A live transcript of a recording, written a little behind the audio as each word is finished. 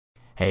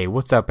Hey,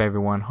 what's up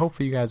everyone?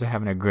 Hopefully you guys are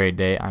having a great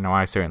day. I know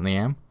I certainly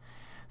am.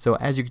 So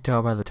as you can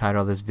tell by the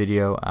title of this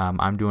video,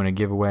 I'm doing a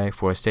giveaway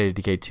for State of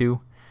Decay 2.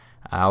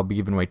 I'll be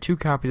giving away 2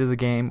 copies of the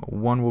game.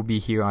 One will be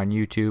here on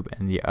YouTube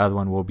and the other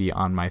one will be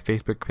on my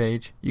Facebook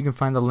page. You can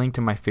find the link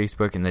to my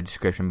Facebook in the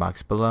description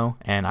box below,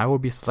 and I will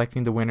be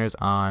selecting the winners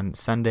on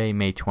Sunday,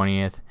 May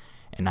 20th,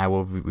 and I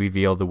will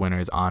reveal the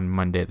winners on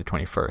Monday the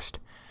 21st.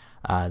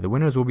 The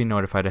winners will be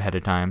notified ahead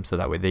of time, so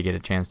that way they get a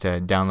chance to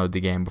download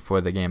the game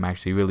before the game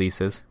actually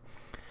releases.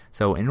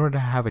 So in order to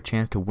have a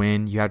chance to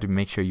win, you have to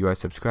make sure you are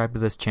subscribed to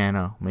this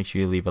channel, make sure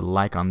you leave a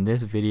like on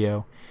this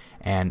video,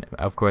 and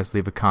of course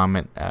leave a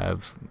comment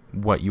of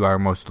what you are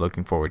most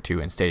looking forward to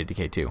in State of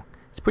Decay 2.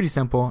 It's pretty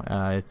simple,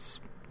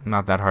 it's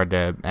not that hard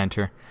to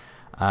enter.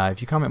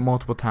 If you comment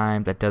multiple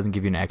times, that doesn't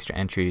give you an extra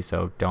entry,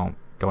 so don't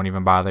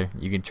even bother.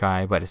 You can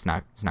try, but it's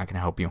not going to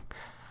help you.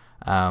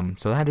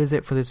 So that is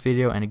it for this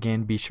video, and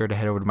again, be sure to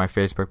head over to my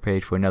Facebook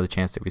page for another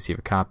chance to receive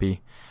a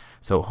copy.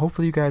 So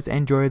hopefully you guys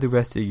enjoy the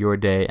rest of your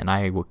day, and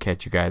I will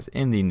catch you guys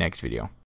in the next video.